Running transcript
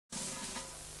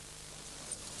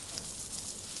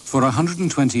For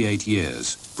 128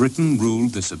 years, Britain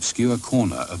ruled this obscure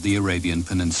corner of the Arabian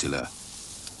Peninsula.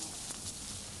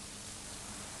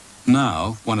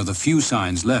 Now, one of the few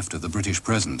signs left of the British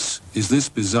presence is this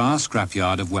bizarre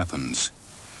scrapyard of weapons,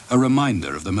 a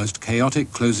reminder of the most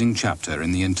chaotic closing chapter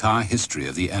in the entire history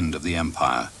of the end of the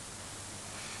empire.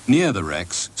 Near the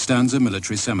wrecks stands a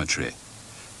military cemetery.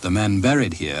 The men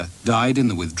buried here died in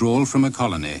the withdrawal from a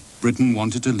colony Britain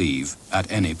wanted to leave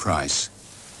at any price.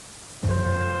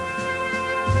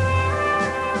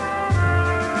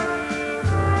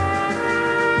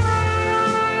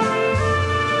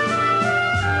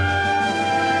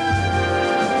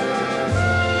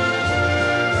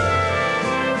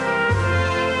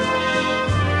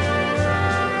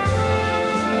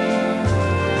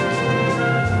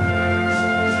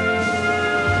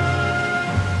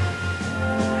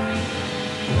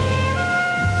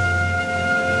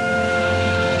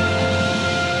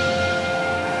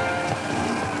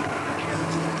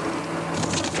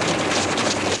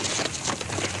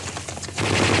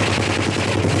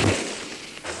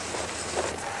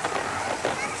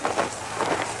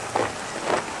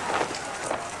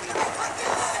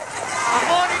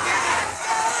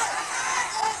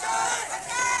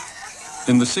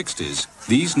 In the 60s,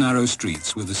 these narrow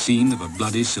streets were the scene of a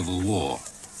bloody civil war.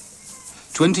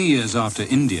 20 years after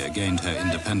India gained her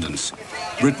independence,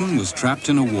 Britain was trapped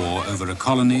in a war over a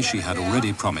colony she had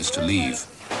already promised to leave.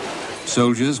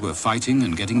 Soldiers were fighting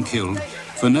and getting killed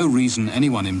for no reason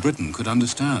anyone in Britain could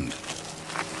understand.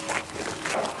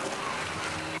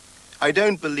 I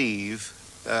don't believe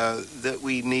that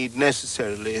we need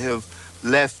necessarily have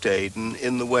left Aden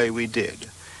in the way we did.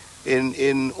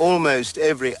 In almost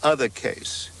every other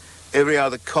case, every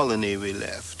other colony we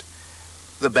left,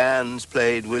 the bands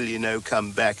played Will You Know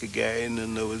Come Back Again,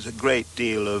 and there was a great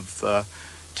deal of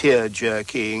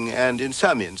tear-jerking, and in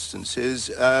some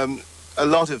instances, a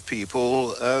lot of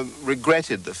people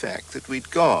regretted the fact that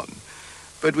we'd gone.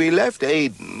 But we left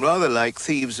Aden rather like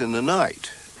thieves in the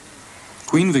night.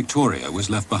 Queen Victoria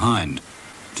was left behind.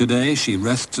 Today she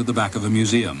rests at the back of a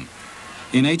museum.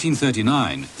 In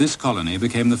 1839, this colony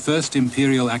became the first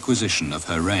imperial acquisition of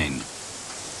her reign.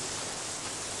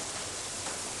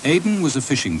 Aden was a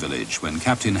fishing village when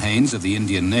Captain Haynes of the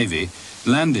Indian Navy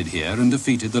landed here and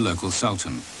defeated the local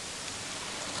sultan.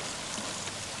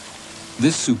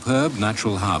 This superb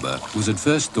natural harbour was at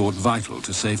first thought vital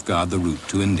to safeguard the route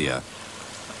to India.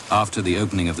 After the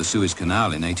opening of the Suez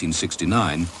Canal in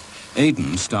 1869,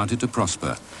 Aden started to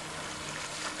prosper.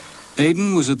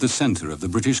 Aden was at the centre of the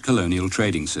British colonial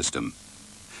trading system.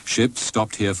 Ships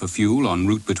stopped here for fuel en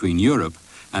route between Europe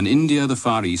and India, the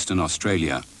Far East and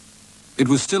Australia. It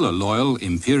was still a loyal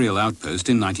imperial outpost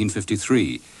in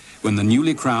 1953, when the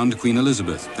newly crowned Queen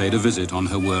Elizabeth paid a visit on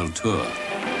her world tour.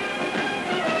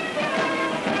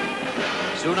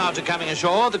 Soon after coming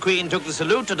ashore, the Queen took the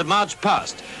salute and marched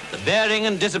past. The bearing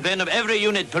and discipline of every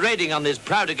unit parading on this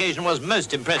proud occasion was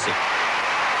most impressive.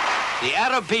 The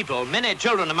Arab people, many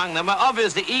children among them, were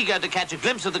obviously eager to catch a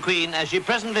glimpse of the Queen as she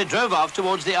presently drove off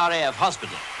towards the RAF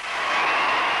hospital.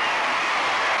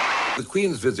 The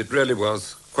Queen's visit really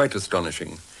was quite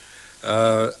astonishing.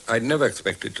 I'd never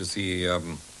expected to see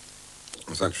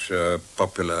such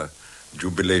popular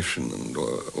jubilation and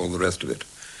all the rest of it.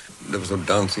 There was some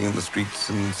dancing in the streets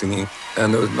and singing,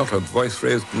 and there was not a voice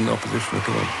raised in opposition at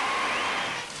all.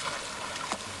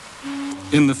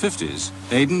 In the 50s,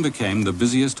 Aden became the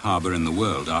busiest harbour in the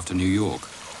world after New York.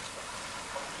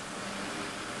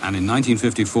 And in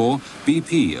 1954,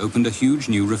 BP opened a huge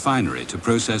new refinery to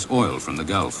process oil from the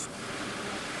Gulf.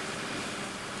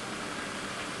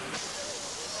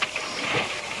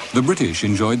 The British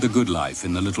enjoyed the good life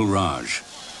in the Little Raj.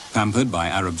 Pampered by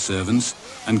Arab servants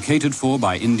and catered for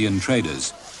by Indian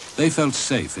traders, they felt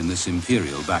safe in this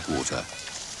imperial backwater.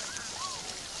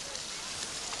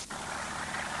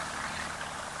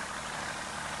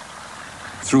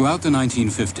 Throughout the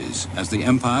 1950s, as the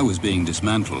empire was being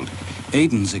dismantled,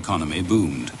 Aden's economy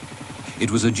boomed. It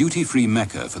was a duty-free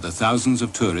mecca for the thousands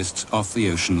of tourists off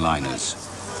the ocean liners.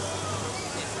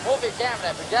 Movie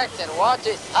camera projector, watch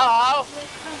it. Hello?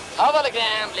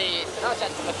 Hologram, please. No,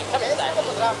 come inside.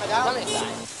 Come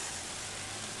inside.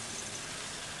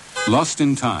 Lost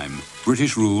in time,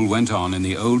 British rule went on in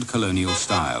the old colonial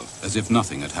style, as if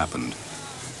nothing had happened.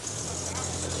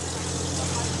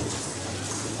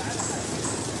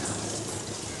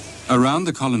 Around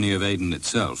the colony of Aden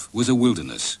itself was a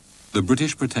wilderness, the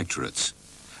British protectorates,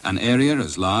 an area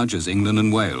as large as England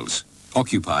and Wales,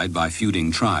 occupied by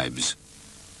feuding tribes.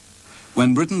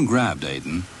 When Britain grabbed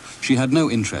Aden, she had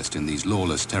no interest in these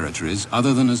lawless territories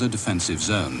other than as a defensive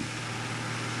zone.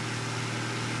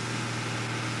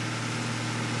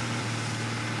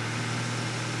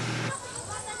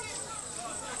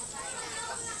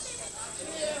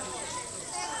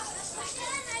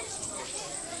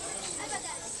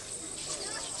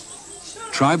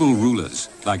 Tribal rulers,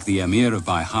 like the Emir of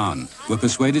Baihan, were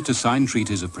persuaded to sign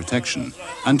treaties of protection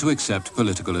and to accept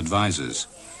political advisors.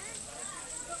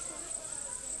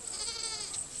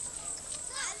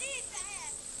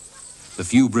 The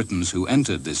few Britons who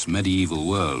entered this medieval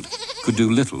world could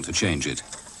do little to change it.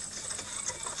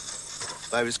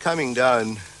 I was coming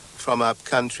down from up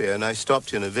country and I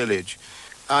stopped in a village.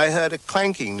 I heard a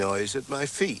clanking noise at my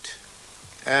feet.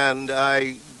 And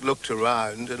I looked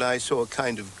around and I saw a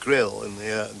kind of grill in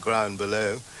the ground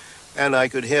below. And I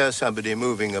could hear somebody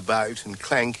moving about and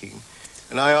clanking.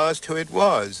 And I asked who it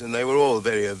was, and they were all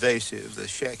very evasive, the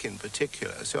sheikh in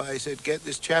particular. So I said, get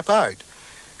this chap out.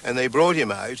 And they brought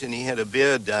him out, and he had a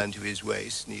beard down to his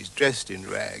waist, and he's dressed in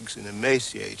rags and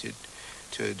emaciated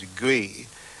to a degree.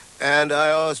 And I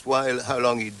asked how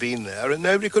long he'd been there, and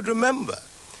nobody could remember.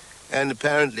 And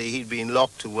apparently he'd been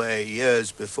locked away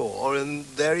years before, and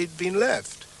there he'd been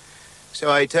left. So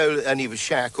and he was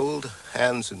shackled,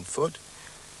 hands and foot,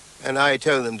 and I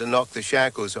told them to knock the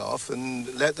shackles off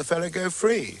and let the fellow go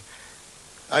free.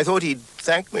 I thought he'd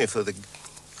thank me for the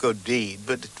good deed,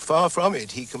 but far from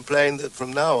it. He complained that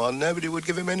from now on nobody would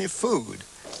give him any food.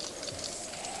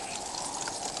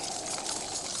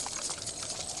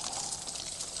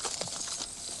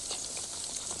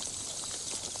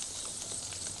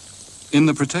 In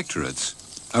the protectorates,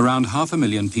 around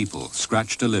 500,000 people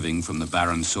scratched a living from the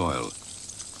barren soil.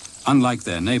 Unlike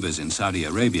their neighbors in Saudi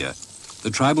Arabia, the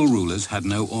tribal rulers had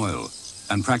no oil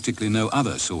and practically no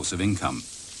other source of income.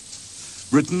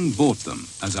 Britain bought them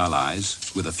as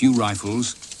allies with a few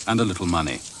rifles and a little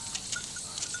money.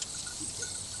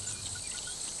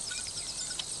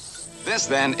 This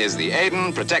then is the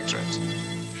Aden Protectorate.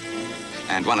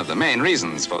 And one of the main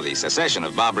reasons for the cessation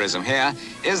of barbarism here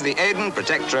is the Aden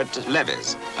Protectorate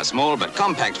levies, a small but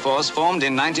compact force formed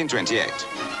in 1928.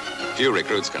 Few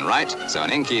recruits can write, so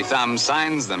an inky thumb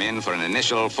signs them in for an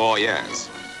initial 4 years.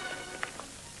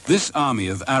 This army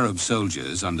of Arab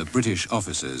soldiers under British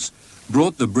officers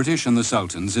brought the British and the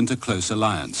Sultans into close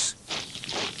alliance.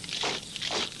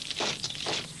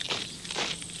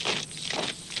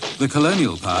 The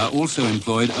colonial power also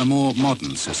employed a more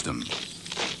modern system.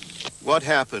 What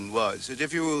happened was that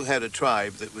if you had a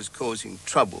tribe that was causing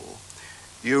trouble,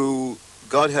 you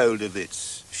got hold of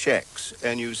its sheikhs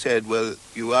and you said, well,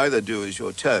 you either do as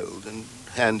you're told and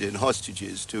hand in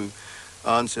hostages to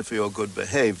answer for your good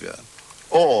behavior,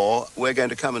 or we're going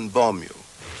to come and bomb you.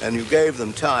 And you gave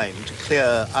them time to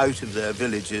clear out of their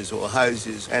villages or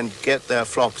houses and get their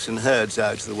flocks and herds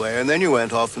out of the way, and then you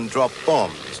went off and dropped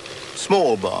bombs,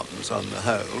 small bombs on the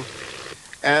whole.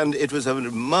 And it was a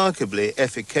remarkably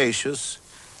efficacious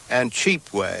and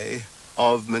cheap way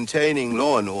of maintaining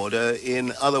law and order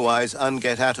in otherwise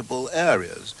unget-at-able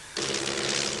areas.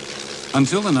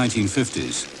 Until the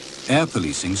 1950s, air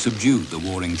policing subdued the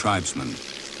warring tribesmen.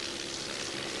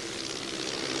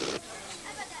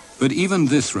 But even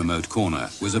this remote corner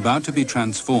was about to be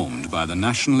transformed by the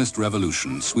nationalist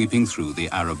revolution sweeping through the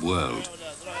Arab world.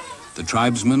 The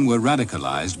tribesmen were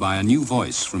radicalized by a new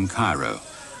voice from Cairo.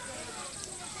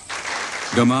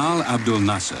 Gamal Abdel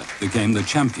Nasser became the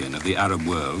champion of the Arab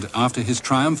world after his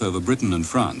triumph over Britain and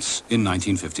France in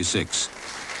 1956.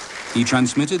 He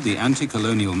transmitted the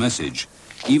anti-colonial message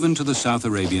even to the South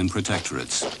Arabian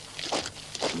protectorates.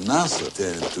 Nasser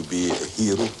turned to be a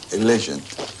hero, a legend,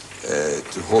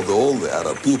 to hold all the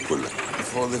Arab people.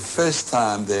 For the first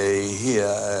time they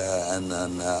hear an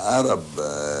Arab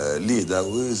leader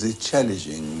who is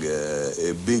challenging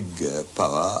a big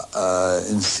power,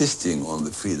 insisting on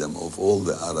the freedom of all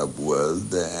the Arab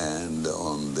world and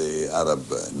on the Arab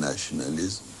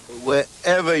nationalism.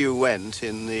 Wherever you went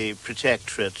in the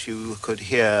protectorate, you could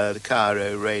hear the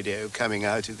Cairo radio coming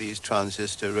out of these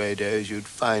transistor radios. You'd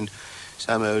find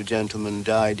some old gentleman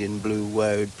died in Blue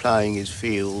Woad plying his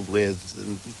field with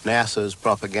Nasser's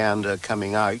propaganda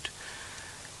coming out.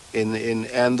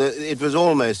 It was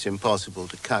almost impossible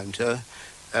to counter.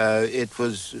 It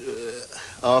was,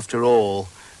 after all,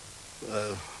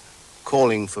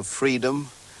 calling for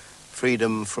freedom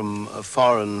from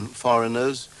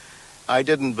foreigners. I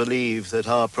didn't believe that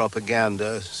our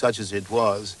propaganda, such as it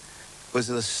was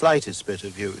the slightest bit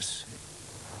of use.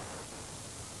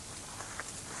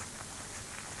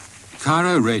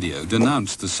 Cairo radio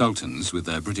denounced the Sultans with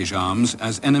their British arms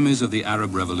as enemies of the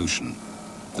Arab Revolution.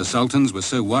 The Sultans were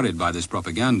so worried by this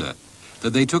propaganda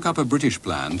that they took up a British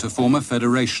plan to form a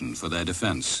federation for their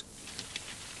defense.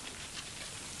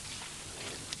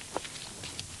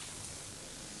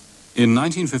 In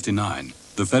 1959,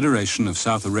 the Federation of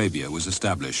South Arabia was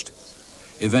established.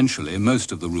 Eventually,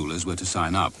 most of the rulers were to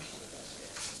sign up.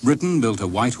 Britain built a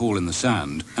Whitehall in the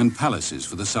sand and palaces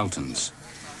for the Sultans.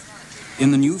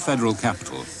 In the new federal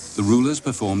capital, the rulers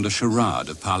performed a charade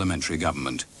of parliamentary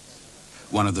government.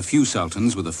 One of the few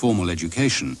sultans with a formal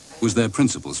education was their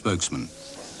principal spokesman.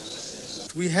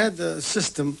 We had a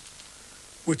system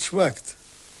which worked,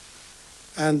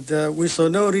 and we saw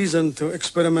no reason to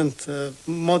experiment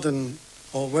modern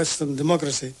or Western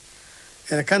democracy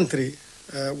in a country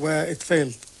where it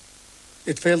failed.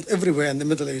 It failed everywhere in the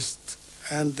Middle East,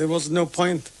 and there was no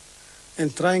point in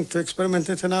trying to experiment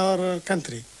it in our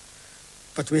country.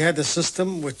 But we had a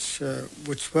system which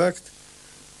worked,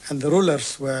 and the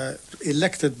rulers were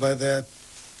elected by their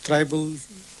tribal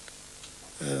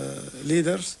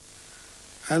leaders.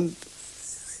 And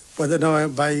whether now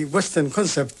by Western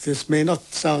concept this may not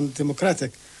sound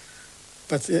democratic,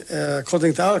 but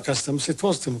according to our customs it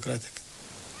was democratic.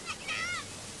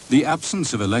 The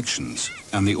absence of elections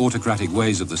and the autocratic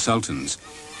ways of the sultans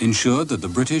ensured that the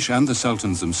British and the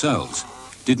sultans themselves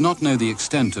did not know the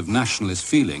extent of nationalist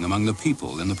feeling among the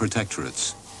people in the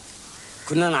protectorates.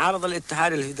 كنا نعارض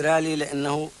الاتحاد الفيدرالي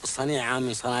لأنه صنيعة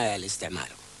من صنايع الاستعمار.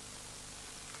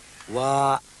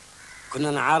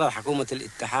 وكنا نعارض حكومة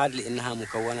الاتحاد لأنها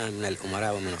مكونة من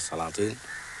الأمراء ومن السلاطين.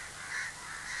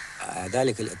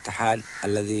 ذلك الاتحاد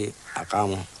الذي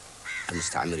أقامه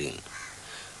المستعمرين.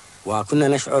 وكنا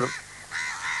نشعر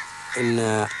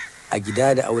أن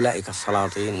أجداد أولئك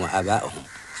السلاطين وآبائهم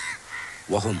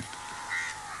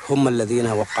هم الذين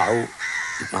وقعوا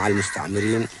مع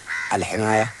المستعمرين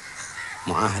الحماية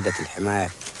معاهدة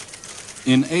الحماية.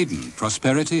 In Aden,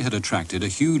 prosperity had attracted a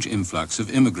huge influx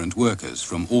of immigrant workers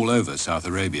from all over South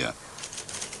Arabia.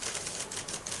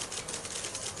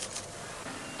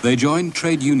 They joined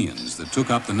trade unions that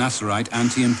took up the Nasserite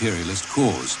anti-imperialist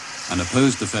cause and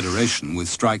opposed the federation with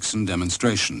strikes and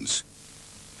demonstrations.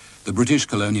 The British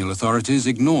colonial authorities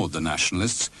ignored the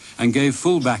nationalists and gave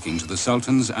full backing to the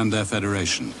sultans and their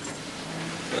federation.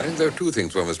 I think there are two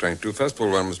things one was trying to do. First of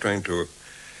all, one was trying to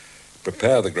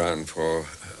prepare the ground for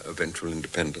eventual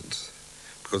independence,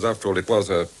 because after all it was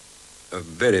a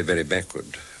very, very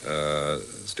backward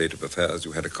state of affairs.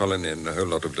 You had a colony and a whole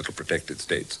lot of little protected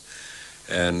states.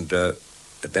 And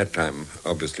at that time,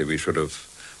 obviously, we should have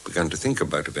begun to think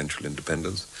about eventual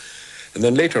independence. And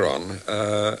then later on,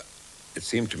 it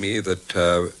seemed to me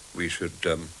that we should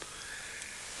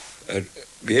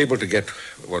be able to get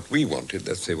what we wanted,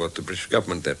 let's say what the British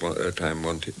government at that time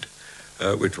wanted,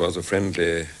 which was a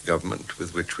friendly government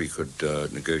with which we could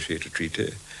negotiate a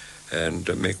treaty and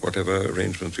make whatever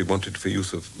arrangements we wanted for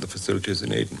use of the facilities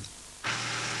in Aden.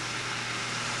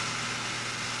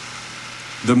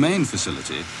 The main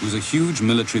facility was a huge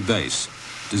military base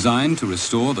designed to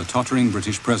restore the tottering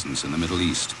British presence in the Middle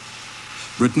East.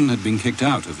 Britain had been kicked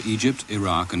out of Egypt,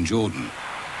 Iraq and Jordan.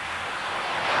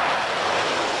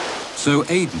 So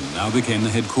Aden now became the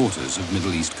headquarters of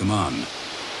Middle East Command.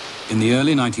 In the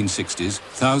early 1960s,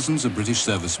 thousands of British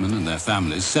servicemen and their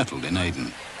families settled in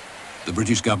Aden. The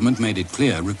British government made it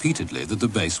clear repeatedly that the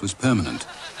base was permanent.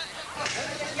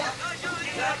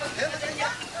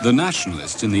 The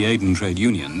nationalists in the Aden trade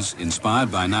unions,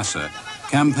 inspired by Nasser,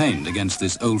 campaigned against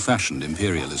this old-fashioned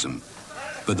imperialism.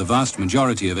 But the vast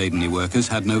majority of Adeni workers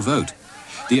had no vote.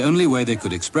 The only way they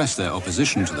could express their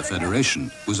opposition to the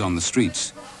federation was on the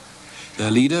streets.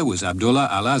 Their leader was Abdullah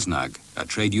al-Aznag, a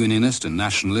trade unionist and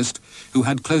nationalist who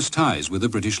had close ties with the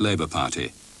British Labour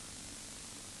Party.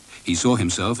 He saw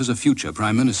himself as a future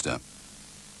Prime Minister.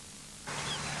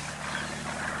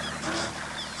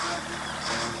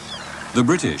 The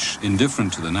British,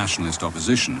 indifferent to the nationalist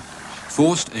opposition,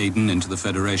 forced Aden into the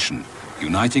federation,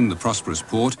 uniting the prosperous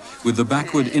port with the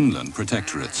backward inland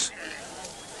protectorates.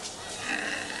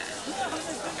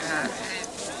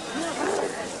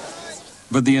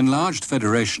 But the enlarged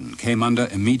federation came under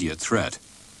immediate threat.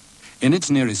 In its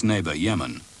nearest neighbor,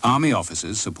 Yemen, army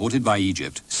officers supported by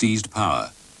Egypt seized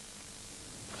power.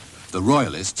 The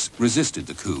royalists resisted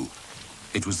the coup.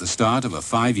 It was the start of a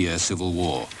 5-year civil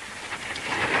war.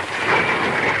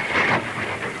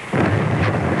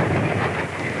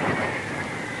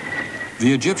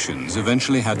 The Egyptians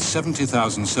eventually had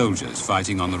 70,000 soldiers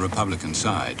fighting on the Republican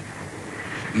side.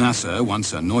 Nasser,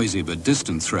 once a noisy but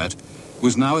distant threat,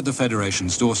 was now at the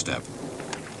Federation's doorstep.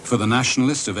 For the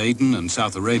nationalists of Aden and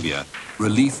South Arabia,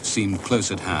 relief seemed close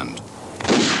at hand.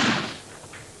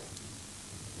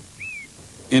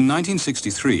 In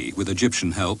 1963, with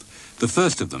Egyptian help, the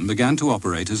first of them began to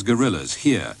operate as guerrillas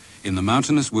here in the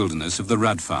mountainous wilderness of the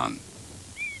Radfan.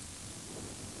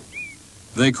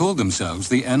 They called themselves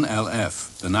the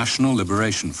NLF, the National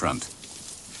Liberation Front.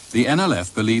 The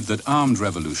NLF believed that armed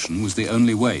revolution was the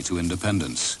only way to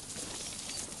independence.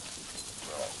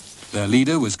 Their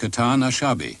leader was Qatar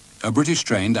Nashabi, a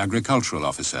British-trained agricultural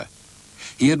officer.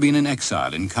 He had been in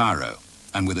exile in Cairo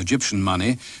and with Egyptian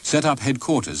money set up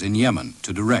headquarters in Yemen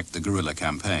to direct the guerrilla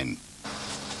campaign.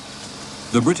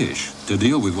 The British, to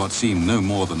deal with what seemed no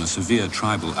more than a severe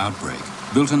tribal outbreak,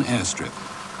 built an airstrip.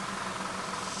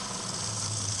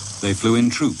 They flew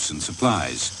in troops and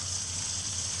supplies.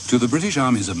 To the British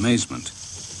Army's amazement,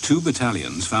 2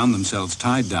 battalions found themselves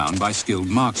tied down by skilled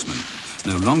marksmen,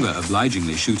 no longer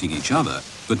obligingly shooting each other,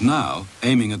 but now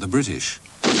aiming at the British.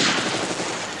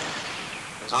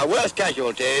 Our worst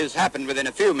casualties happened within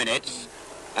a few minutes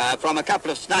from a couple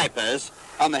of snipers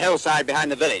on the hillside behind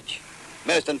the village.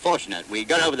 Most unfortunate. We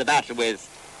got over the battle with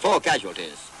 4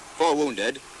 casualties, 4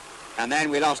 wounded, and then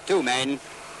we lost 2 men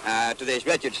to this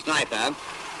wretched sniper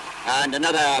and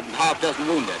another half dozen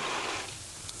wounded.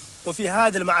 وفي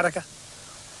هذه المعركة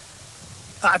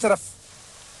اعترف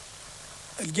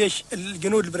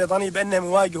الجنود البريطاني بأنهم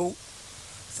يواجهوا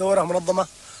ثورة منظمة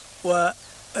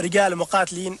ورجال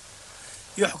مقاتلين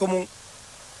يحكموا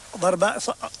ضرب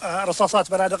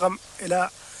رصاصات بنادق إلى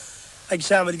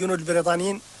أجسام الجنود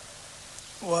البريطانيين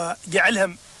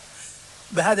وجعلهم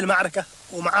بهذه المعركة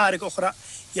ومعارك أخرى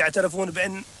يعترفون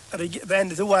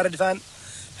بأن ثوار ردفان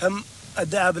هم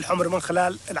الذئاب الحمر من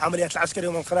خلال العمليات العسكرية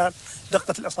ومن خلال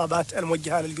دقة الإصابات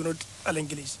الموجهة للجنود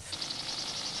الإنجليز.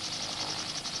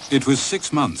 It was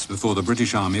 6 months before the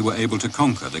British Army were able to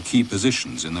conquer the key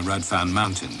positions in the Radfan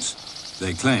Mountains.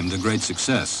 They claimed a great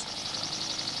success.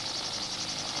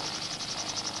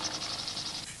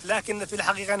 لكن في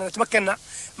الحقيقة أننا تمكنا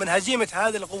من هزيمة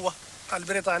هذه القوة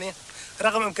البريطانية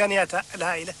رغم إمكانياتها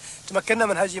الهائلة. تمكنا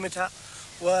من هزيمتها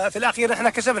وفي الأخير نحن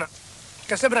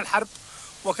كسبنا الحرب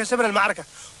وكسبنا المعركة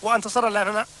وانتصرنا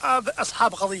لأننا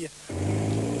أصحاب قضية.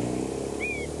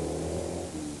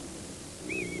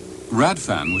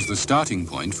 Radfan was the starting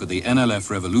point for the NLF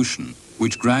revolution,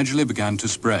 which gradually began to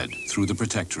spread through the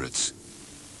protectorates.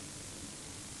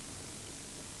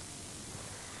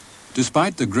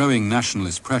 Despite the growing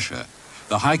nationalist pressure,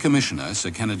 the High Commissioner,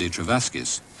 Sir Kennedy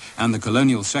Travaskis, and the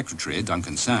Colonial Secretary,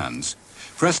 Duncan Sands,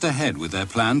 pressed ahead with their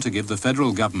plan to give the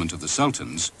federal government of the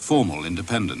Sultans formal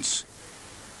independence.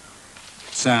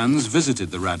 Sands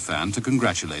visited the Radfan to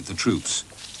congratulate the troops.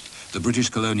 The British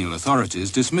colonial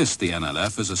authorities dismissed the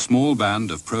NLF as a small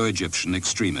band of pro-Egyptian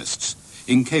extremists,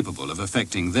 incapable of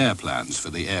effecting their plans for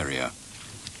the area.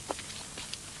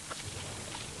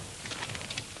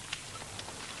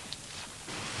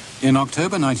 In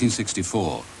October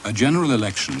 1964, a general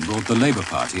election brought the Labour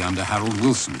Party under Harold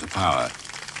Wilson to power.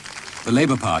 The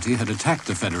Labour Party had attacked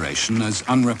the Federation as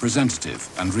unrepresentative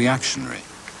and reactionary.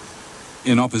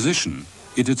 In opposition,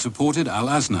 it had supported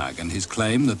Al-Aznag and his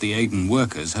claim that the Aden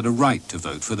workers had a right to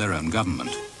vote for their own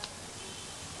government.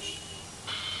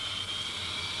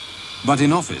 But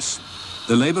in office,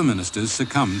 the Labour ministers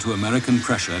succumbed to American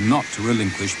pressure not to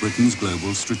relinquish Britain's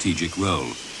global strategic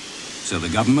role. So the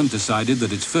government decided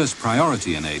that its first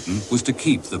priority in Aden was to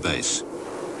keep the base.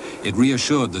 It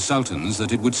reassured the Sultans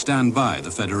that it would stand by the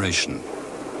Federation.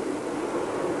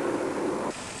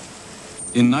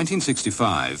 In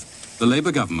 1965, the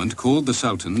Labour government called the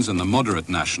Sultans and the moderate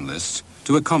nationalists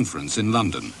to a conference in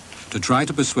London to try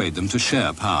to persuade them to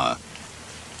share power.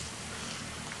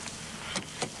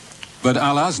 But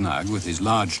Al-Aznag, with his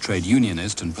large trade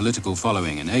unionist and political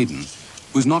following in Aden,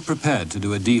 was not prepared to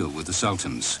do a deal with the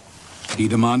Sultans. He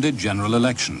demanded general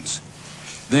elections.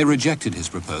 They rejected his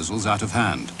proposals out of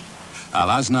hand.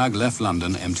 Al-Aznag left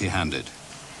London empty-handed.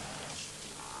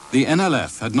 The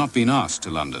NLF had not been asked to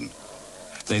London.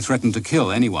 They threatened to kill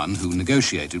anyone who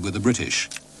negotiated with the British.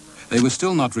 They were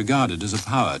still not regarded as a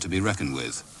power to be reckoned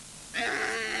with.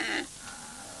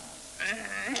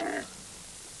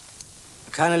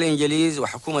 كان الإنجليز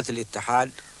وحكومة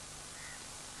الاتحاد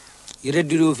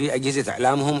يرددوا في أجهزة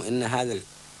إعلامهم إن هذه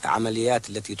العمليات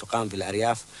التي تقام في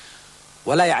الأرياف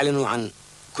ولا يعلنوا عن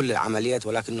كل العمليات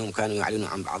ولكنهم كانوا يعلنوا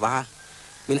عن بعضها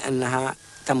من أنها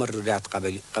تمردات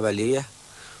قبلية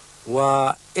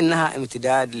وإنها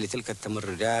امتداد لتلك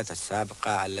التمردات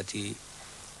السابقة التي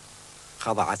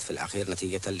خضعت في الأخير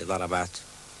نتيجة لضربات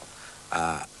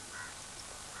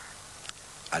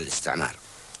الاستعمار.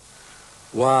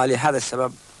 ولهذا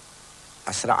السبب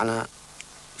أسرعنا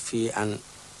في أن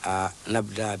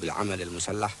نبدأ بالعمل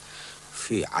المسلح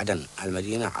في عدن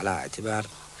المدينة على اعتبار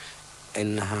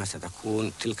أنها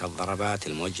ستكون تلك الضربات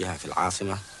الموجهة في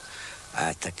العاصمة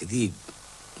تكذيب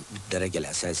بالدرجة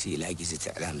الأساسية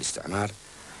لأجهزة إعلام الاستعمار.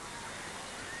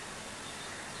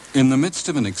 In the midst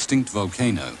of an extinct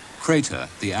volcano, Crater,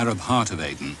 the Arab heart of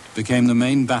Aden, became the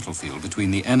main battlefield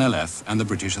between the NLF and the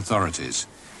British authorities.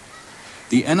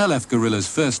 The NLF guerrillas'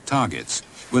 first targets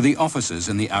were the officers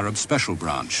in the Arab Special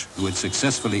Branch who had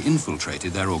successfully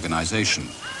infiltrated their organization.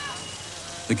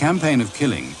 The campaign of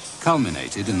killing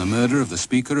culminated in the murder of the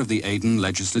Speaker of the Aden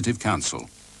Legislative Council.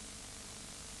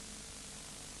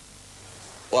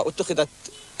 واتخذت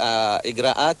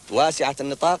إجراءات واسعة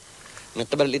النطاق من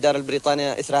قبل الإدارة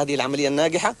البريطانية إثر هذه العملية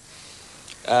الناجحة.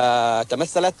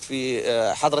 تمثلت في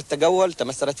حظر التجول،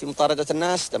 تمثلت في مطاردة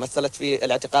الناس، تمثلت في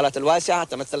الاعتقالات الواسعة،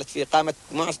 تمثلت في إقامة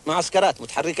معسكرات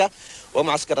متحركة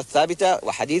ومعسكرات ثابتة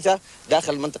وحديثة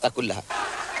داخل المنطقة كلها.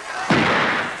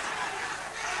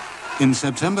 In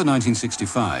September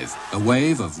 1965, a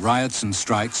wave of riots and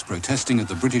strikes protesting at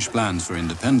the British plans for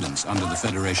independence under the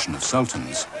Federation of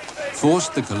Sultans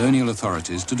forced the colonial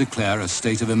authorities to declare a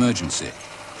state of emergency.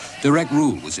 Direct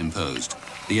rule was imposed.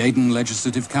 The Aden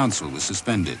Legislative Council was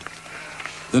suspended.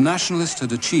 The nationalists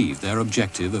had achieved their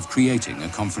objective of creating a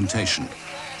confrontation.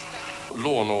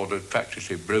 Law and order had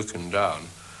practically broken down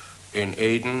in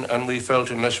Aden, and we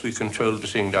felt unless we controlled the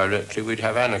thing directly, we'd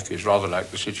have anarchies, rather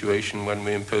like the situation when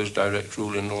we imposed direct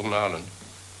rule in Northern Ireland.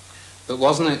 But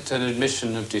wasn't it an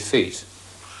admission of defeat?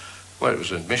 Well, it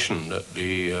was an admission that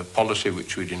the policy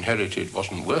which we'd inherited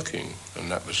wasn't working, and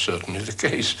that was certainly the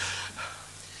case.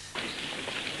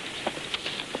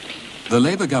 The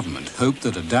Labour government hoped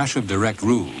that a dash of direct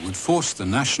rule would force the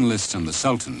nationalists and the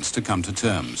sultans to come to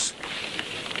terms.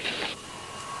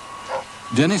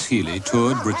 Dennis Healy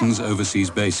toured Britain's overseas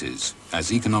bases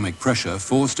as economic pressure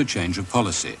forced a change of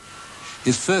policy.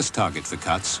 His first target for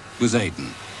cuts was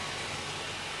Aden.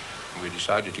 We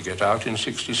decided to get out in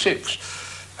 '66,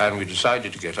 and we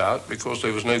decided to get out because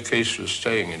there was no case for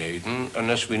staying in Aden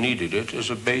unless we needed it as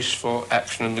a base for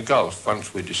action in the Gulf.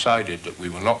 Once we decided that we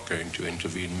were not going to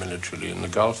intervene militarily in the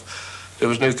Gulf, there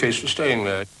was no case for staying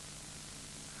there.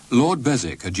 Lord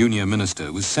Beswick, a junior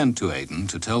minister, was sent to Aden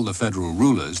to tell the federal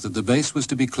rulers that the base was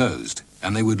to be closed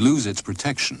and they would lose its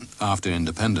protection after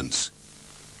independence.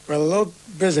 Well, Lord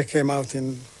Beswick came out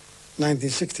in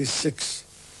 1966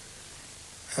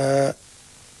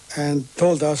 and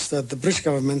told us that the British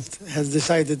government has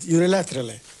decided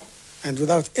unilaterally and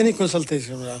without any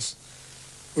consultation with us,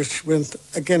 which went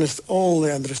against all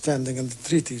the understanding and the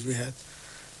treaties we had,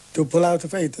 to pull out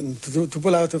of Aden, to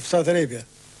pull out of Saudi Arabia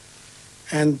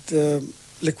and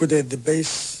liquidate the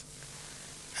base.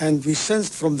 And we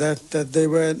sensed from that they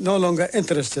were no longer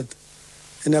interested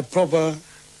in a proper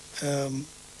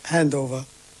handover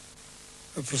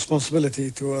of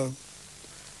responsibility to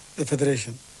the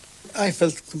Federation. I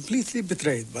felt completely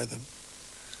betrayed by them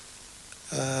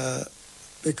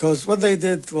because what they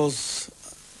did was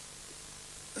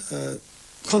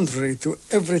contrary to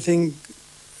everything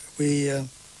we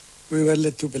were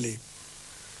led to believe.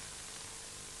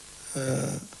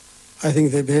 I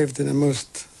think they behaved in a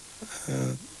most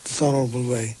dishonorable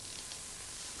way.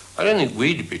 I don't think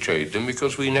we'd betrayed them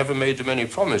because we never made them any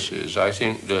promises. I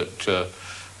think that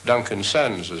Duncan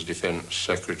Sands, as Defence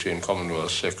Secretary and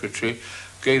Commonwealth Secretary,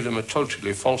 gave them a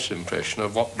totally false impression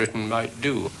of what Britain might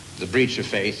do. The breach of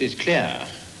faith is clear,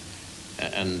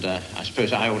 and I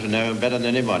suppose I ought to know better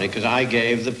than anybody because I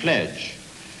gave the pledge.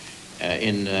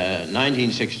 In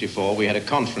 1964, we had a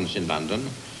conference in London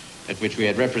at which we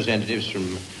had representatives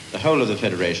from the whole of the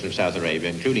Federation of South Arabia,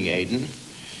 including Aden,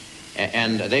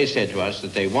 and they said to us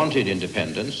that they wanted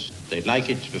independence, they'd like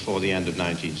it before the end of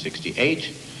 1968,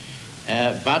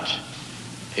 but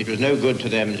it was no good to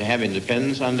them to have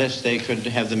independence unless they could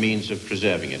have the means of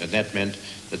preserving it, and that meant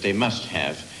that they must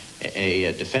have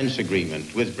a defense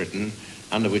agreement with Britain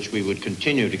under which we would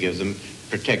continue to give them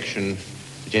protection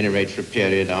at any rate for a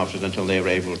period after until they were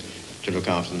able to look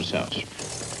after themselves.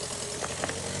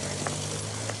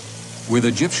 With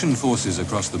Egyptian forces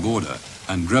across the border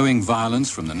and growing violence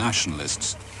from the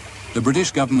nationalists, the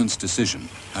British government's decision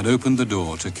had opened the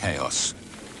door to chaos.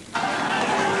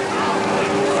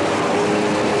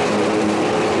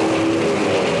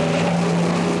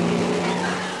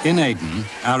 In Aden,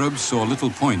 Arabs saw little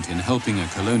point in helping a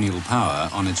colonial power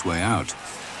on its way out.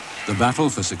 The battle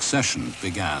for succession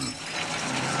began.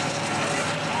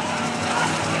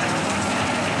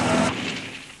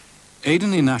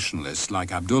 Adeni nationalists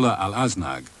like Abdullah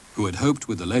al-Aznag, who had hoped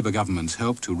with the Labour government's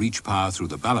help to reach power through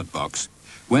the ballot box,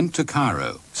 went to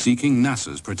Cairo seeking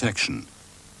Nasser's protection.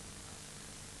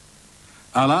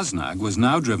 Al-Aznag was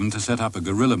now driven to set up a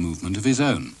guerrilla movement of his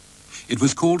own. It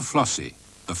was called Flossi,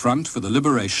 the Front for the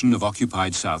Liberation of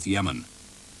Occupied South Yemen.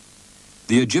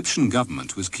 The Egyptian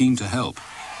government was keen to help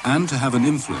and to have an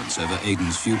influence over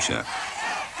Aden's future.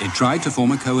 It tried to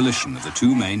form a coalition of the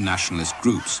two main nationalist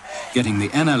groups, getting the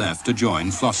NLF to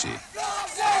join Flossi.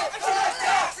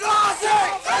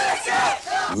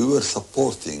 We were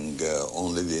supporting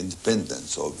only the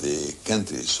independence of the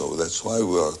country, so that's why we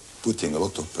were putting a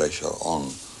lot of pressure on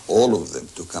all of them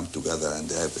to come together and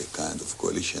have a kind of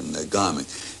coalition government.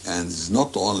 And it's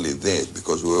not only that,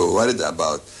 because we were worried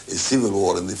about a civil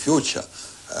war in the future.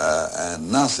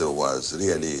 And Nasser was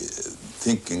really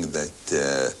thinking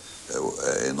that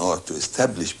in order to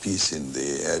establish peace in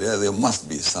the area, there must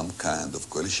be some kind of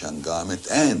coalition government.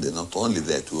 And not only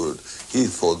that, he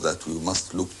thought that we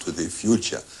must look to the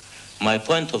future. My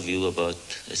point of view about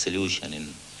a solution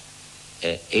in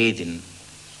Aden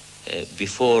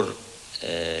before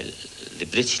the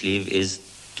British leave is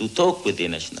to talk with the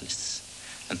nationalists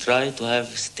and try to have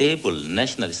a stable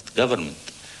nationalist government,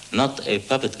 not a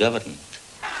puppet government.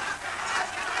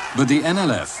 But the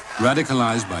NLF,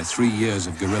 radicalized by 3 years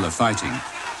of guerrilla fighting,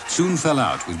 soon fell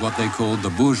out with what they called the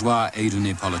bourgeois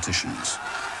Adeni politicians.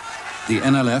 The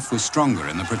NLF was stronger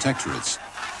in the protectorates,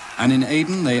 and in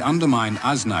Aden they undermined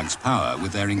Aznag's power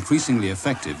with their increasingly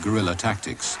effective guerrilla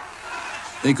tactics.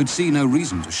 They could see no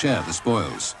reason to share the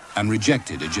spoils and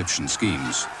rejected Egyptian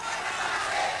schemes.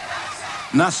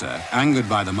 Nasser, angered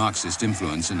by the Marxist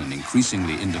influence in an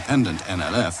increasingly independent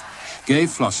NLF, gave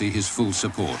Flossie his full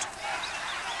support.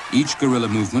 Each guerrilla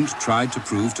movement tried to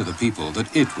prove to the people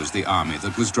that it was the army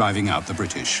that was driving out the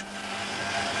British.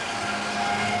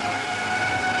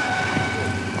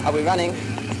 Are we running?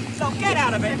 So get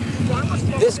out of it!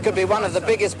 This could be one of the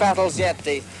biggest battles yet.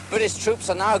 The British troops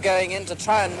are now going in to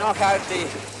try and knock out the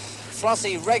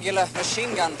Flossie regular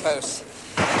machine gun posts.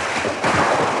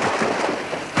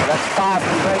 That's far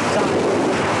from great time.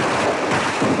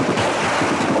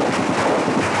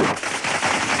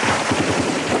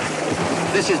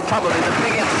 This is probably the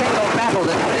biggest single battle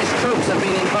that British troops have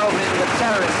been involved in with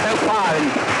terrorists so far in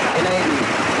Aden.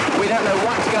 We don't know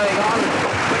what's going on.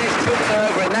 British troops are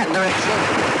over in that direction,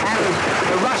 and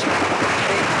the Russian...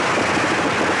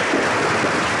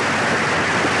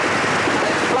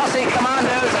 The Flossie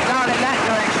commandos are down in that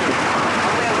direction. And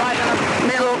we're right in the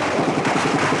middle.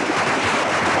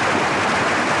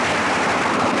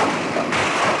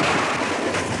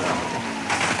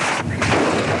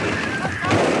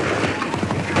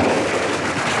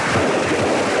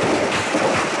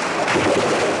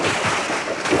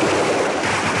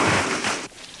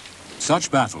 Such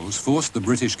battles forced the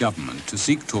British government to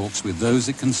seek talks with those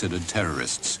it considered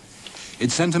terrorists.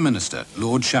 It sent a minister,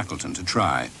 Lord Shackleton, to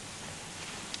try.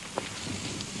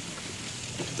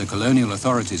 The colonial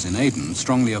authorities in Aden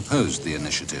strongly opposed the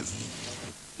initiative.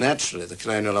 Naturally, the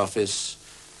Colonial Office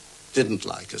didn't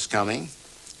like us coming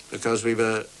because we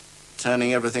were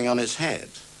turning everything on its head.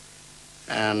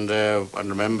 And one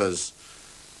remembers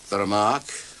the remark,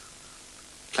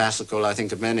 classical, I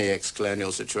think, of many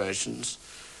ex-colonial situations,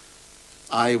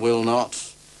 I will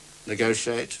not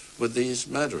negotiate with these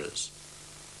murderers.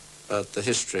 But the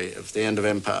history of the end of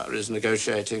empire is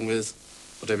negotiating with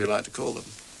whatever you like to call them.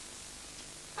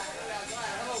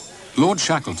 Lord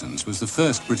Shackleton's was the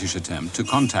first British attempt to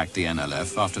contact the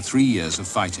NLF after 3 years of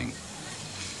fighting.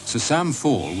 Sir Sam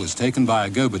Fall was taken by a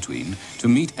go-between to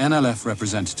meet NLF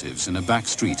representatives in a back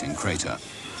street in Crater.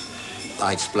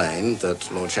 I explained that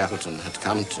Lord Shackleton had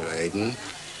come to Aden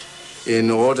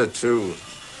in order to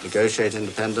negotiate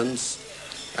independence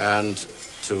and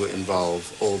to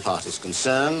involve all parties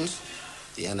concerned.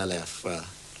 The NLF were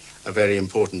a very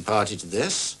important party to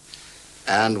this,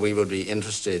 and we would be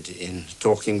interested in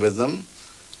talking with them,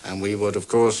 and we would, of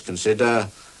course, consider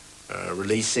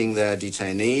releasing their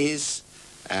detainees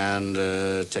and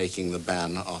taking the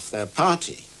ban off their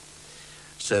party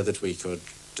so that we could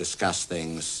discuss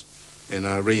things in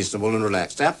a reasonable and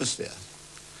relaxed atmosphere.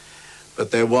 But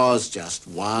there was just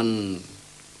one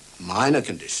minor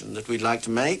condition that we'd like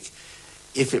to make.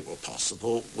 If it were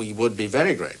possible, we would be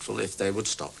very grateful if they would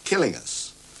stop killing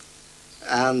us.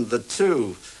 And the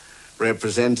two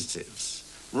representatives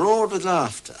roared with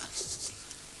laughter.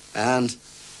 And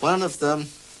one of them,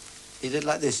 he did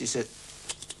like this, he said,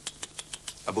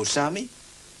 Abu Sami,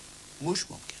 mush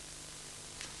mumkin.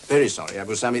 Very sorry,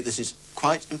 Abu Sami, this is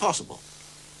quite impossible.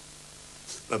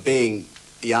 But being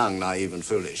young, naive and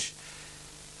foolish,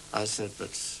 I said,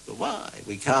 but why?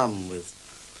 We come with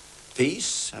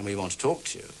peace and we want to talk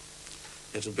to you.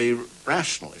 It would be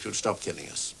rational if you'd stop killing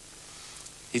us.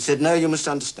 He said, no, you must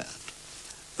understand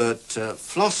that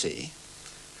Flossie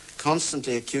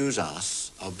constantly accuse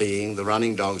us of being the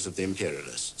running dogs of the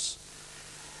imperialists.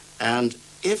 And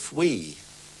if we,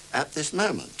 at this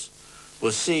moment,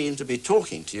 were seen to be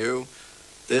talking to you,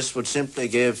 this would simply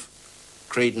give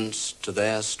credence to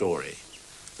their story,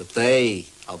 that they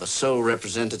are the sole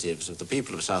representatives of the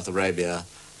people of South Arabia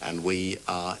and we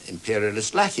are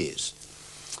imperialist lackeys.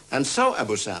 And so,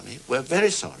 Abu Sami, we're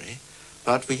very sorry,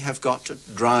 but we have got to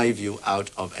drive you out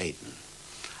of Aden.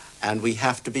 And we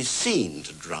have to be seen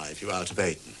to drive you out of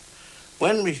Aden.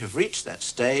 When we have reached that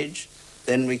stage,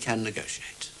 then we can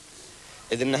negotiate.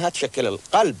 إذ أنها تشكل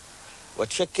القلب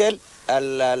وتشكل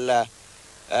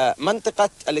منطقة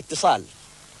الاتصال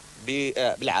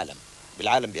بالعالم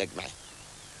بأجمعه.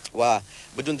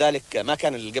 وبدون ذلك ما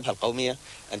كان للجبهة القومية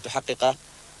أن تحقق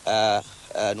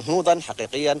نهوضا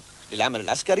حقيقيا للعمل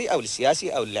العسكري أو السياسي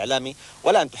أو الإعلامي،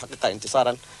 ولا أن تحقق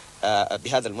انتصارا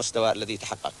بهذا المستوى الذي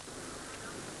تحقق.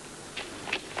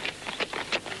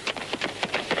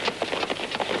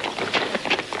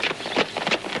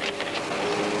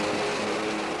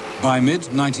 By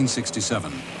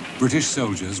mid-1967, British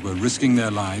soldiers were risking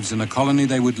their lives in a colony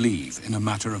they would leave in a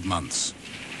matter of months.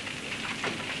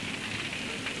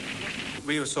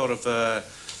 We were sort of the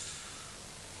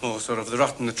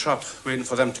rat in the trap, waiting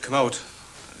for them to come out.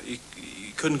 You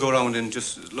couldn't go around and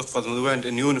just look for them. They weren't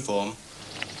in uniform.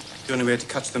 The only way to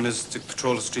catch them is to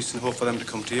patrol the streets and hope for them to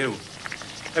come to you.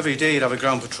 Every day you'd have a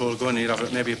ground patrol going, you'd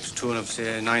have maybe a platoon of,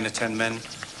 say, 9 or 10 men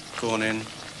going in.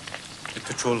 They'd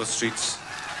patrol the streets.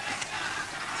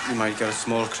 You might get a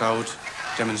small crowd,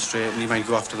 demonstrate, and you might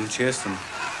go after them, chase them.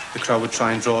 The crowd would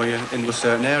try and draw you into a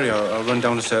certain area or run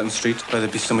down a certain street where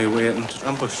there'd be somebody waiting to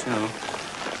ambush, you know.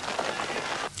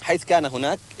 حيث كان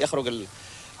هناك يخرج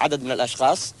عدد من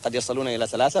الأشخاص قد يصلون إلى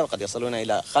 3 وقد يصلون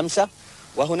إلى 5،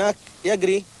 وهناك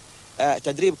يجري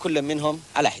تدريب كل منهم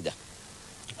على حدة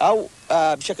أو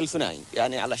بشكل ثنائي،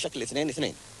 يعني على شكل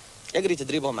 2-2. يجري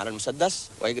تدريبهم على المسدس،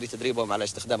 ويجري تدريبهم على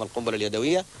استخدام القنبلة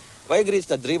اليدوية، ويجري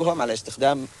تدريبهم على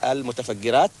استخدام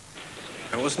المتفجرات.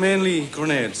 It was mainly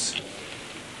grenades.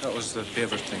 That was the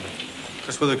favorite thing.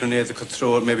 Because with a grenade they could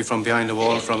throw it maybe from behind a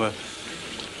wall, from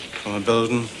a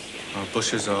building, or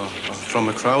bushes, or from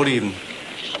a crowd even.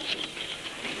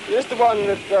 Is this the one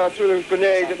that threw the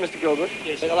grenade at Mr. Gilbert?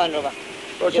 Yes, the Land Rover.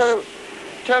 Well, yes.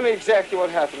 Tell me exactly what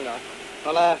happened now.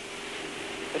 Well,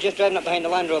 we're just driving up behind the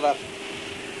Land Rover,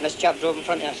 and this chap drove in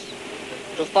front of us.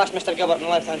 Drove past Mr. Gilbert on the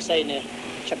left-hand side and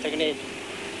chipped a grenade.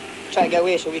 Tried to get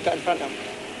away, so we got in front of him.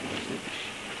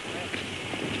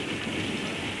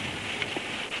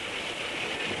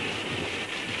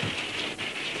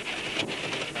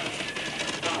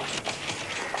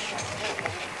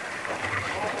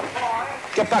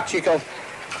 Get back, Chico.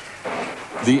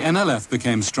 The NLF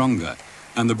became stronger,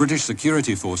 and the British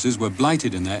security forces were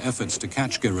blighted in their efforts to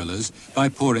catch guerrillas by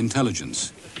poor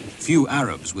intelligence. Few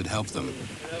Arabs would help them.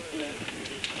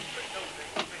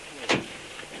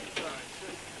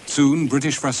 Soon,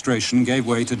 British frustration gave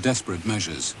way to desperate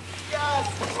measures.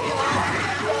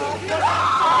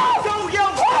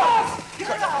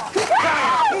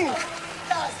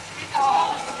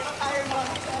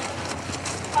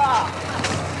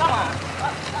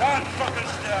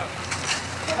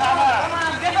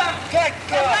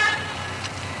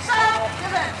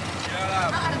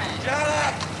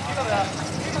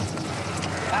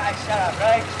 Shut up,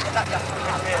 right?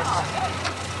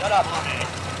 Shut up.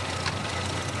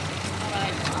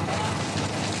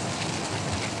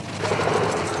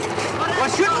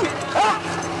 What's shooting? Come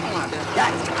on.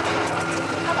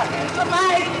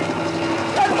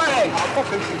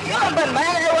 You're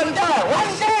man, I will go.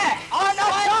 One day. Oh, no,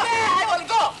 one day I will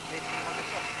go.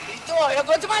 You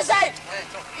go to my side.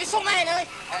 You so man, eh?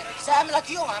 Say I'm like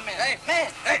you, I'm man. Hey, man.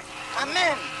 Hey. I'm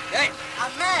man. Hey.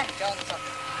 I'm man.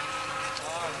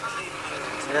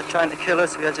 They're trying to kill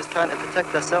us, we are just trying to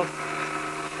protect ourselves.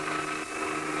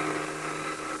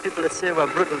 People that say we're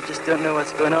brutal just don't know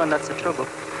what's going on, that's the trouble.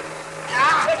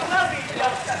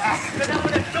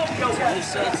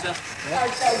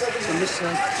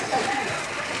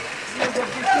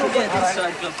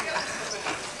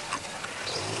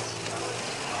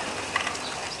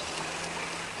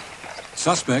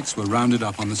 Suspects were rounded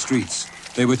up on the streets.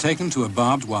 They were taken to a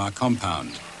barbed wire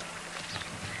compound.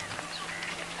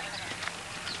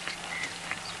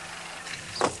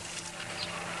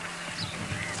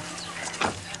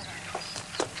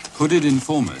 Hooded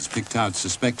informers picked out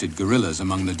suspected guerrillas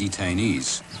among the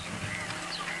detainees.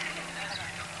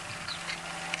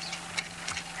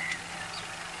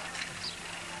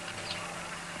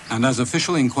 And as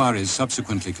official inquiries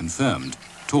subsequently confirmed,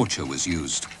 torture was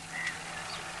used.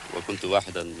 وكنت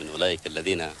واحدا من أولئك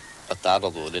الذين قد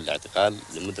تعرضوا للاعتقال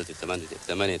لمدة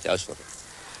 8 أشهر.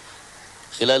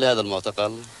 خلال هذا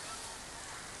المعتقل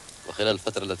وخلال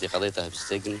الفترة التي قضيتها في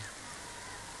السجن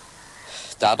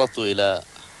تعرضت إلى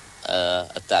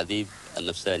التعذيب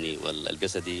النفساني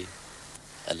والجسدي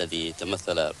الذي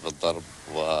تمثل بالضرب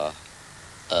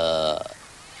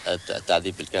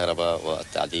والتعذيب بالكهرباء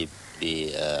والتعذيب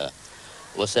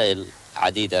بوسائل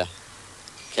عديدة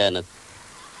كانت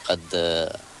قد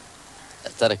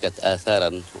تركت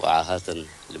آثارا وعاهات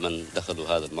لمن دخلوا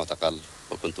هذا المعتقل،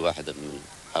 وكنت واحدا من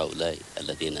هؤلاء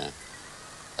الذين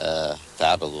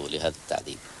تعرضوا لهذا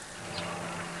التعذيب.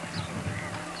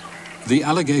 The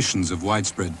allegations of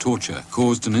widespread torture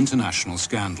caused an international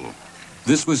scandal.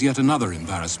 This was yet another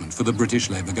embarrassment for the British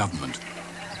Labour government.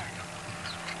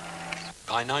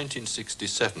 By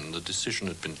 1967, the decision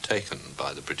had been taken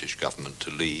by the British government to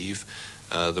leave.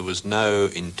 There was no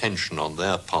intention on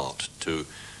their part to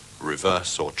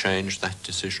reverse or change that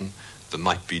decision. There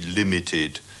might be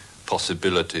limited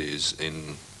possibilities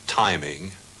in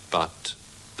timing, but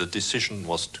the decision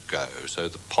was to go. So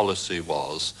the policy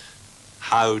was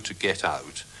how to get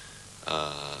out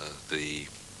the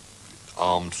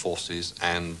armed forces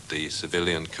and the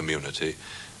civilian community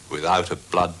without a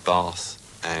bloodbath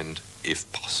and,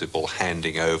 if possible,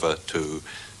 handing over to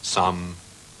some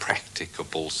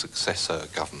practicable successor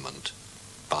government.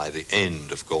 By the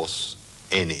end, of course,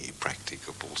 any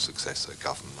practicable successor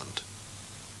government.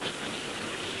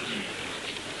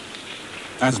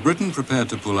 As Britain prepared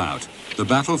to pull out, the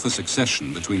battle for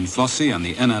succession between Flossie and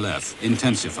the NLF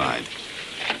intensified.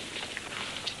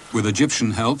 With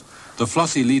Egyptian help, the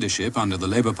Flossie leadership under the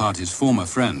Labour Party's former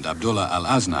friend Abdullah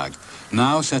al-Aznag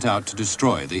now set out to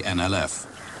destroy the NLF.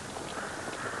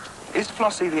 Is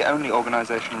Flossie the only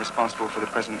organisation responsible for the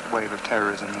present wave of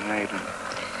terrorism in Aden?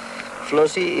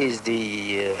 Flossie is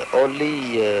the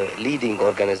only leading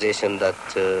organization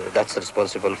that's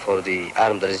responsible for the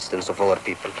armed resistance of our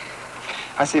people.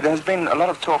 I see. There has been a lot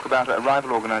of talk about a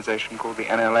rival organisation called the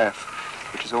NLF,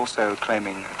 which is also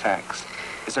claiming attacks.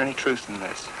 Is there any truth in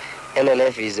this?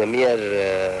 NLF is a mere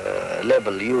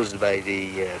label used by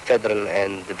the federal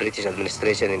and the British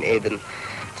administration in Aden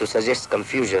to suggest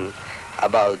confusion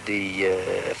about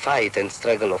the fight and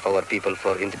struggle of our people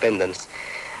for independence.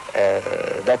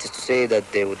 That is to say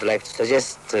that they would like to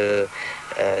suggest the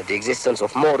existence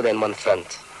of more than one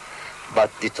front. But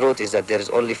the truth is that there is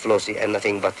only Flossie and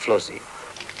nothing but Flossie.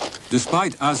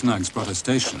 Despite Aznag's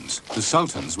protestations, the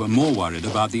sultans were more worried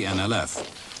about the NLF.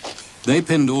 They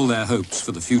pinned all their hopes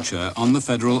for the future on the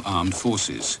federal armed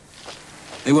forces.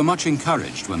 They were much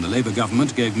encouraged when the Labour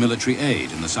government gave military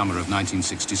aid in the summer of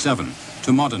 1967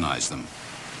 to modernise them.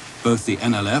 Both the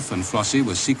NLF and Flossie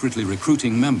were secretly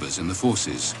recruiting members in the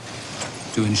forces.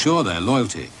 To ensure their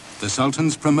loyalty, the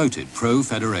sultans promoted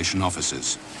pro-federation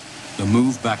officers. The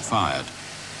move backfired.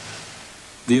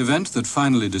 The event that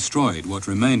finally destroyed what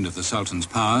remained of the sultan's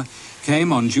power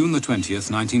came on June the 20th,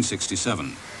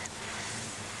 1967.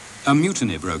 A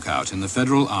mutiny broke out in the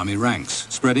Federal Army ranks,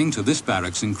 spreading to this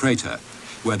barracks in Crater,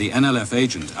 where the NLF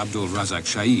agent Abdul Razak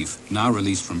Shaif, now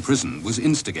released from prison, was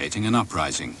instigating an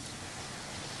uprising.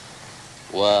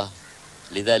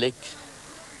 ولذلك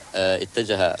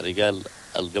اتجه رجال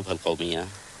الجبهة القومية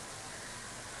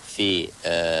في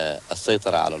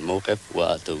السيطرة على الموقف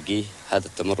وتوجيه هذا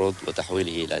التمرد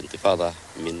وتحويله إلى انتفاضة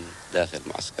من داخل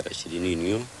معسكر 20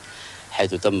 يونيو،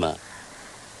 حيث تم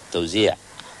توزيع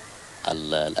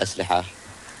الأسلحة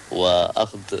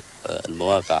وأخذ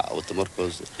المواقع أو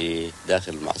التمركز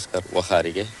لداخل المعسكر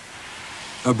وخارجه.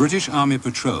 A British Army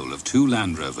patrol of 2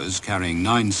 Land Rovers carrying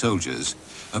 9 soldiers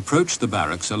approached the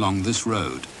barracks along this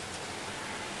road.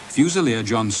 Fusilier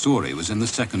John Story was in the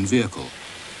second vehicle.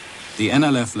 The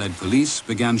NLF-led police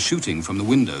began shooting from the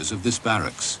windows of this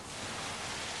barracks.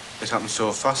 It happened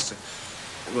so fast.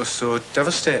 It was so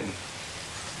devastating.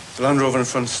 The Land Rover in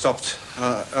front stopped.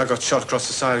 I got shot across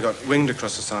the side. I got winged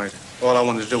across the side. All I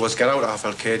wanted to do was get out. I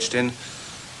felt caged in.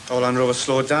 Our Land Rover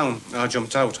slowed down. I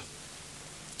jumped out.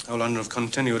 Our Land Rover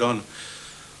continued on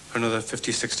for another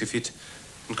 50, 60 feet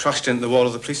and crashed into the wall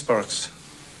of the police barracks.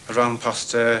 I ran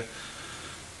past the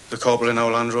corporal in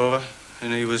our Land Rover,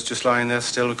 and he was just lying there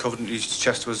still, covered. His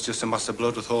chest was just a mass of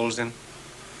blood with holes in. And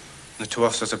the 2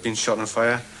 officers had been shot on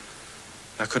fire.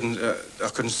 I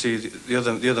couldn't see the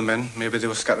other men. Maybe they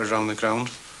were scattered around the ground.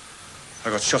 I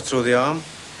got shot through the arm.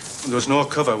 There was no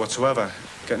cover whatsoever.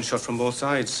 Getting shot from both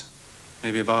sides,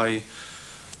 maybe by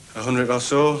 100 or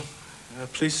so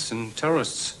police and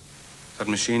terrorists. Had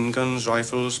machine guns,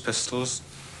 rifles, pistols.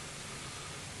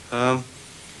 I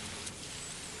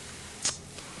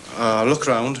look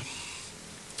round.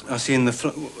 I seen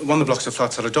one of the blocks of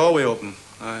flats had a doorway open.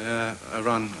 I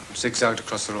ran, zigzagged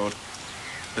across the road.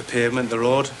 The pavement, the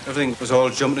road, everything was all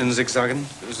jumping and zigzagging.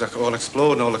 It was like all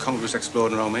exploding, all the concrete was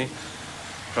exploding around me.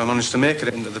 But I managed to make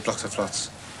it into the blocks of flats.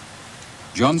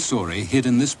 John Story hid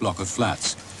in this block of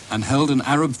flats and held an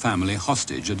Arab family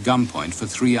hostage at gunpoint for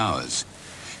 3 hours.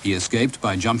 He escaped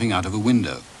by jumping out of a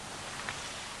window.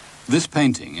 This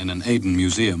painting in an Aden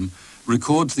museum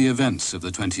records the events of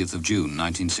the 20th of June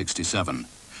 1967,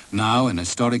 now an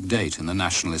historic date in the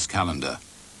nationalist calendar.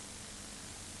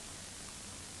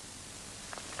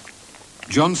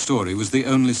 John Story was the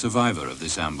only survivor of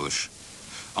this ambush.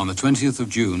 On the 20th of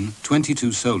June,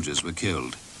 22 soldiers were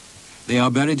killed. They are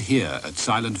buried here at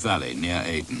Silent Valley near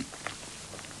Aden.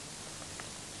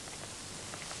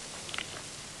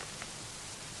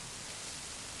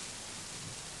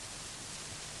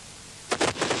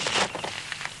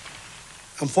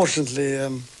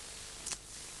 Unfortunately,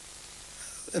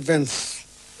 events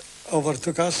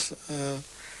overtook us,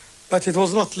 but it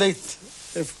was not late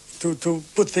to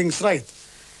put things right,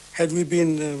 had we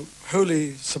been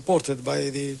wholly supported by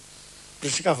the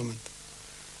British government.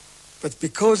 But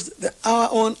because our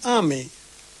own army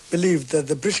believed that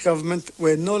the British government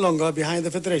were no longer behind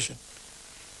the Federation,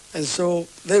 and so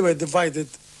they were divided,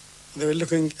 they were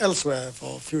looking elsewhere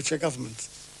for future governments.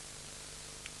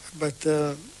 But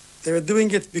they were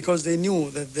doing it because they knew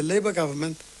that the Labour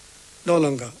government no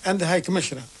longer, and the High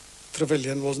Commissioner,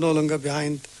 Trevelyan, was no longer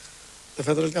behind the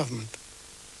federal government.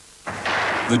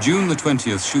 The June the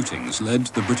 20th shootings led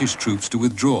the British troops to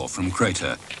withdraw from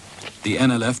Crater. The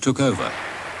NLF took over,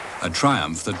 a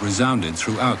triumph that resounded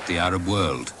throughout the Arab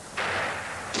world.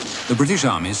 The British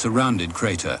Army surrounded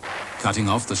Crater, cutting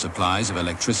off the supplies of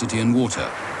electricity and water.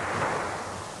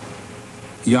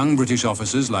 Young British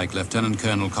officers like Lieutenant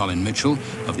Colonel Colin Mitchell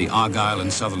of the Argyll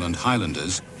and Sutherland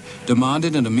Highlanders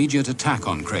demanded an immediate attack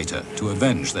on Crater to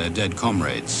avenge their dead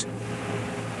comrades.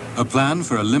 A plan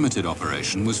for a limited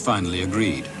operation was finally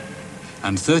agreed,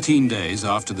 and 13 days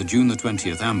after the June the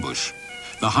 20th ambush,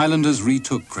 the Highlanders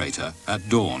retook Crater at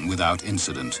dawn without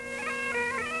incident.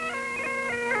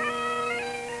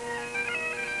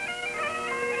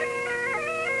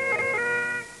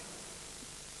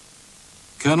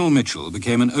 Colonel Mitchell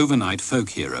became an overnight folk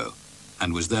hero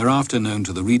and was thereafter known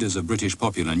to the readers of British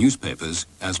popular newspapers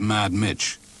as Mad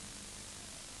Mitch.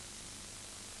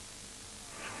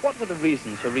 What were the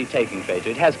reasons for retaking Crater?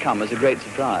 It has come as a great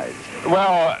surprise.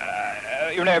 Well,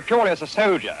 you know, purely as a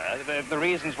soldier, the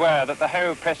reasons were that the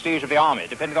whole prestige of the army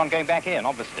depended on going back in,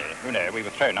 obviously. You know, we were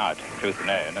thrown out, truth be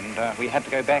known, and we had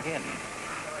to go back in.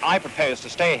 I propose to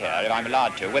stay here, if I'm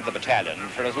allowed to, with the battalion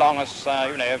for as long as,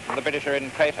 you know, the British are in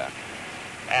Crater.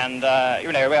 And,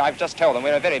 you know, I've just told them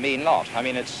we're a very mean lot. I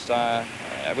mean,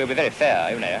 we'll be very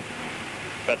fair, you know.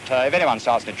 But if anyone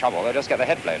starts in trouble, they'll just get their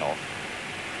head blown off.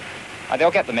 They'll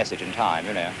get the message in time,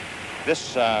 you know.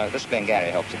 This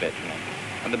Glengarry helps a bit, you know.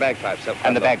 And the bagpipes help.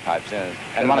 And the bagpipes, yes.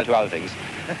 And one or two other things.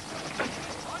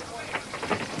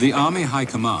 The Army High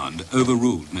Command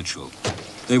overruled Mitchell.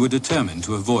 They were determined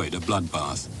to avoid a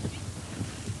bloodbath.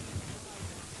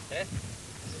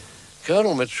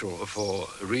 Colonel Mitchell, for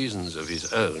reasons of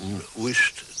his own,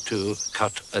 wished to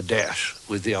cut a dash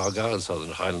with the Argyll and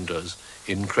Southern Highlanders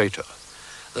in Crater.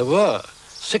 There were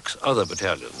 6 other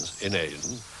battalions in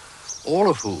Aden,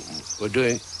 all of whom were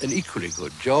doing an equally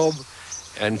good job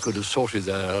and could have sorted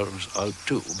the Arabs out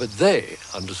too. But they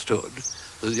understood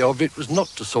that the object was not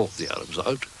to sort the Arabs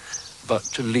out, but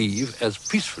to leave as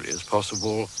peacefully as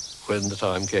possible when the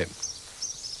time came.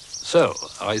 So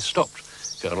I stopped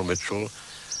Colonel Mitchell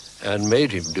and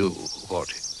made him do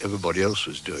what everybody else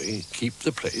was doing, keep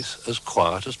the place as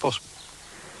quiet as possible.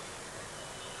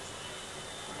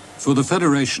 For the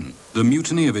Federation, the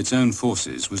mutiny of its own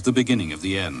forces was the beginning of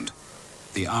the end.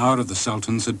 The hour of the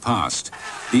Sultans had passed.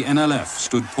 The NLF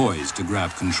stood poised to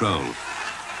grab control.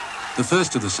 The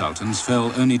first of the Sultans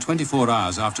fell only 24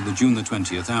 hours after the June the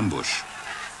 20th ambush.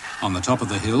 On the top of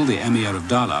the hill, the Emir of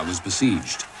Dala was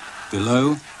besieged.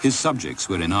 Below, his subjects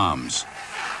were in arms.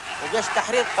 وجيش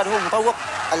التحرير قد هو مطوق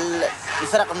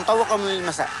الفرق المطوقة من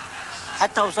المساء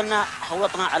حتى وصلنا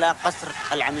حوطنا على قصر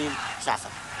العميل شعفر.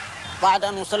 بعد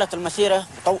أن وصلت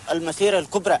المسيرة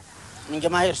الكبرى من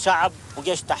جماهير الشعب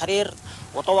وجيش التحرير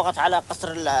وطوقت على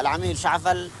قصر العميل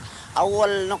شعفل،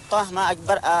 أول نقطة ما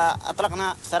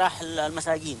أطلقنا سراح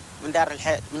المساجين من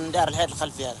دار الحيط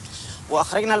الخلفي هذا،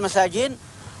 وأخرجنا المساجين،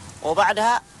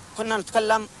 وبعدها كنا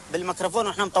نتكلم بالميكروفون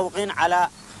ونحن مطوقين على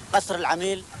قصر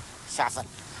العميل شعفل.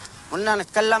 قلنا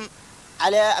نتكلم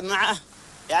معه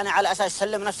يعني على أساس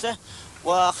يسلم نفسه،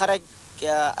 وخرج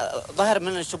ظهر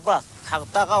من الشباك حق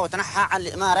الطاقة وتنحى عن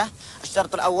الإمارة.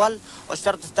 الشرط الأول،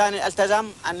 والشرط الثاني التزم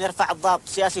أن يرفع الضابط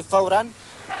السياسي فوراً.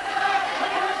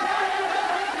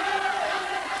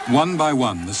 One by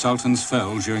one, the Sultans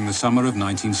fell during the summer of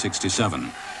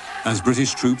 1967, as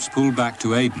British troops pulled back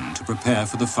to Aden to prepare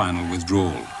for the final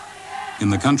withdrawal. In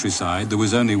the countryside, there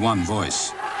was only one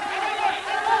voice.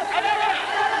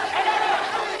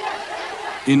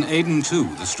 In Aden, too,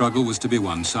 the struggle was to be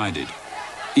one-sided.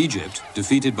 Egypt,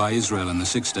 defeated by Israel in the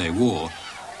Six-Day War,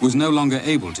 was no longer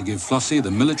able to give Flossie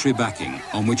the military backing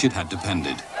on which it had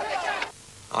depended.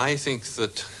 I think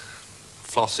that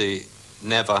Flossie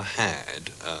never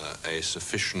had a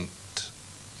sufficient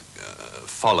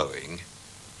following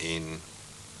in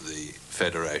the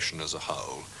Federation as a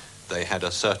whole. They had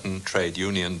a certain trade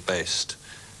union-based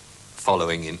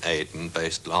following in Aden,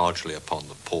 based largely upon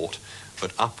the port,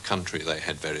 but up country they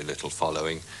had very little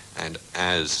following, and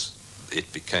as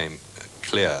it became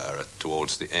clear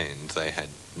towards the end, they had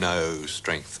no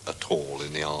strength at all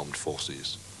in the armed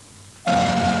forces.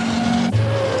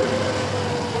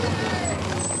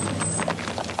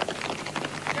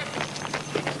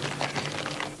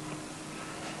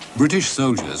 British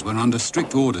soldiers were under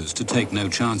strict orders to take no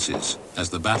chances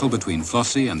as the battle between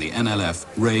Flossie and the NLF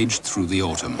raged through the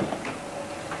autumn.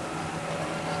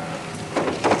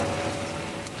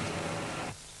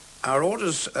 Our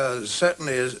orders,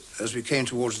 certainly as we came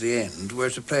towards the end,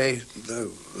 were to play the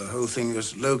whole thing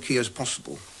as low-key as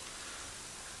possible.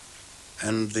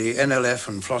 And the NLF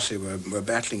and Flossie were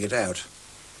battling it out.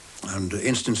 And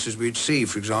instances we'd see,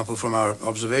 for example, from our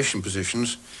observation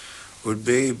positions, would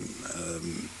be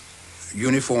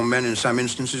uniformed men in some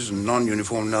instances and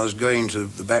non-uniformed in others going to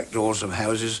the back doors of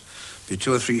houses, be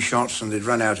 2 or 3 shots and they'd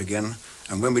run out again.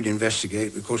 And when we'd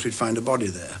investigate, of course, we'd find a body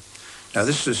there. Now,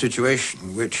 this is a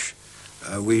situation which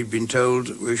we'd been told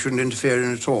we shouldn't interfere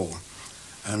in at all.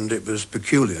 And it was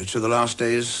peculiar to the last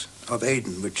days of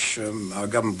Aden, which our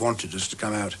government wanted us to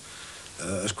come out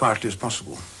as quietly as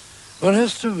possible. One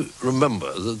has to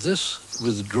remember that this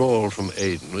withdrawal from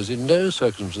Aden was in no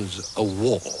circumstances a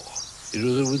war. It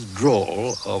was a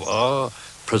withdrawal of our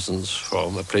presence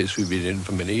from a place we've been in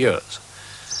for many years.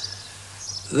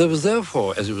 There was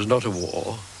therefore, as it was not a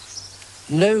war,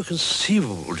 no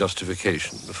conceivable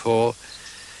justification for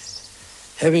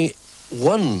having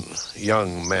one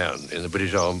young man in the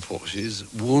British Armed Forces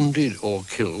wounded or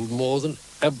killed more than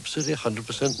absolutely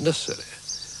 100% necessary.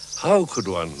 How could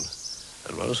one,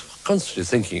 and one was constantly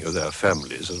thinking of their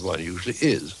families, as one usually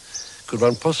is, could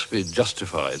one possibly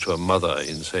justify to a mother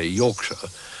in, say, Yorkshire,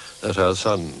 that her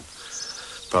son,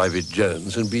 Private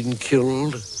Jones, had been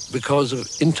killed because of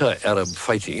inter-Arab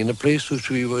fighting in a place which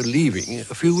we were leaving a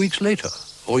few weeks later,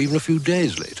 or even a few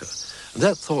days later? And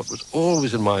that thought was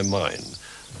always in my mind.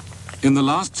 In the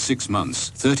last 6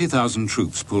 months, 30,000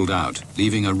 troops pulled out,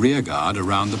 leaving a rear guard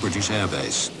around the British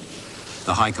airbase.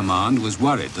 The High Command was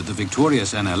worried that the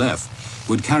victorious NLF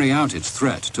would carry out its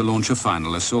threat to launch a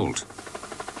final assault.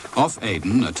 Off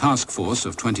Aden, a task force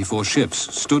of 24 ships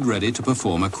stood ready to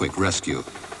perform a quick rescue.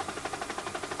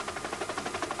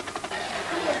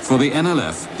 For the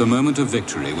NLF, the moment of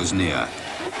victory was near.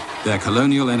 Their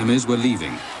colonial enemies were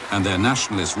leaving, and their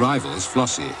nationalist rivals,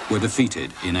 Flossie, were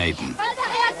defeated in Aden.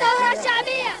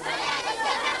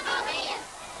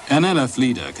 NLF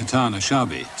leader Katan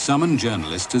Ashabi summoned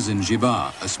journalists to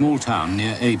Zinjibar, a small town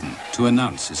near Aden, to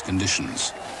announce his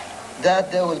conditions.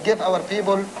 That they will give our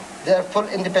people their full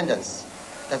independence.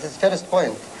 That is the first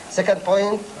point. Second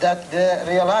point, that they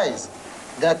realize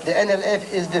that the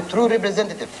NLF is the true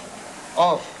representative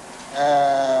of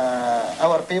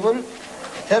our people.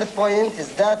 Third point is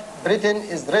that Britain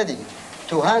is ready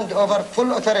to hand over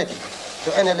full authority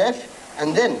to NLF,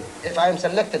 and then, if I am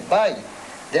selected by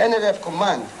the NLF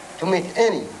command to meet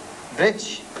any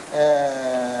British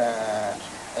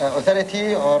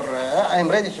authority, or I am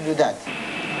ready to do that.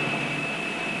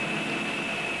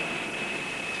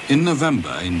 In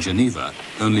November, in Geneva,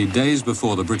 only days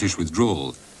before the British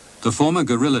withdrawal, the former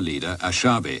guerrilla leader,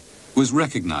 Ashabi, was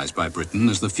recognized by Britain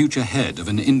as the future head of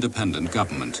an independent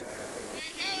government.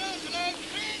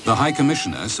 The High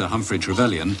Commissioner, Sir Humphrey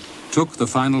Trevelyan, took the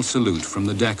final salute from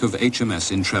the deck of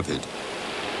HMS Intrepid.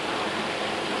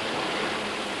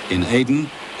 In Aden,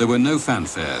 there were no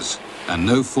fanfares and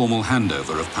no formal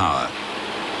handover of power.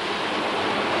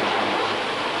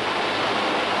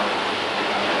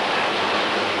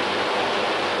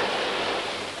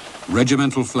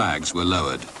 Regimental flags were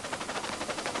lowered.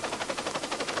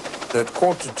 At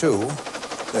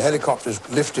 2:45, the helicopters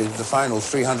lifted the final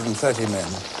 330 men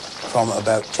from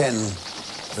about 10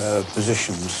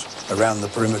 positions around the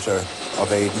perimeter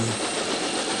of Aden.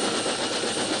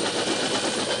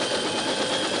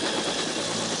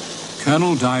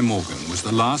 Colonel Di Morgan was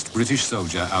the last British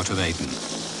soldier out of Aden.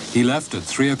 He left at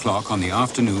 3 o'clock on the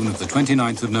afternoon of the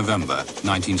 29th of November,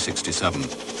 1967.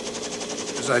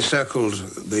 As I circled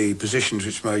the positions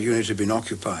which my unit had been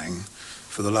occupying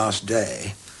for the last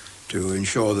day to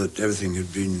ensure that everything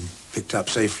had been picked up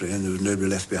safely and there was nobody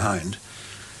left behind,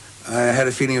 I had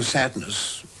a feeling of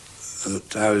sadness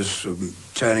that I was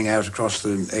turning out across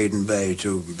the Aden Bay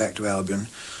back to Albion,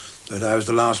 that I was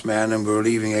the last man and we were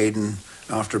leaving Aden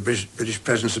after a British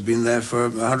presence had been there for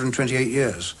 128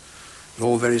 years. It was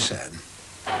all very sad.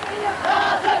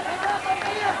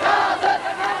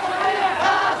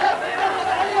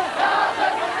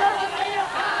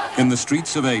 In the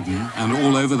streets of Aden and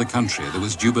all over the country, there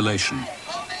was jubilation.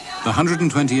 The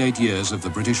 128 years of the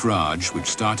British Raj, which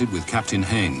started with Captain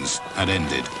Haynes, had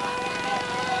ended.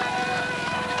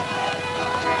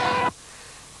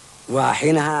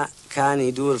 وحينها كان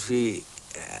يدور في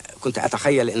كنت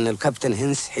أتخيل أن الكابتن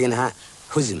هينس حينها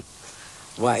هزم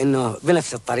وأنه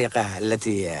بنفس الطريقة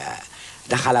التي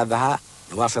دخل بها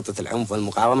بواسطة العنف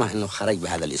والمقاومة أنه خرج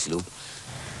بهذا الأسلوب.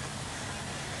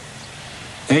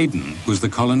 Aden was the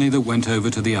colony that went over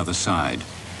to the other side.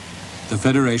 The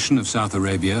Federation of South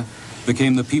Arabia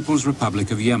became the People's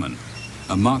Republic of Yemen,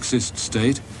 a Marxist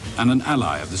state and an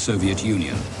ally of the Soviet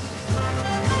Union.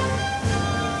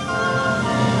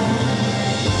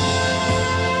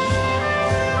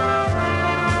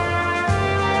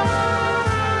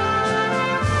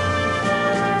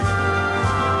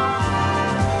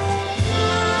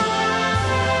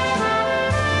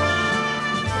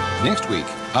 Next week,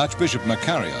 Archbishop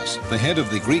Makarios, the head of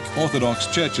the Greek Orthodox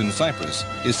Church in Cyprus,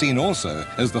 is seen also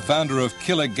as the founder of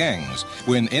Killer Gangs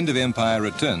when End of Empire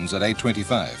returns at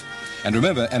 8:25. And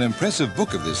remember, an impressive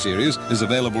book of this series is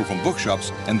available from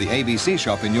bookshops and the ABC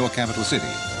shop in your capital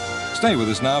city. Stay with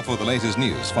us now for the latest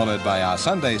news, followed by our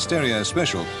Sunday stereo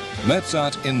special,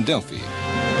 Mozart in Delphi.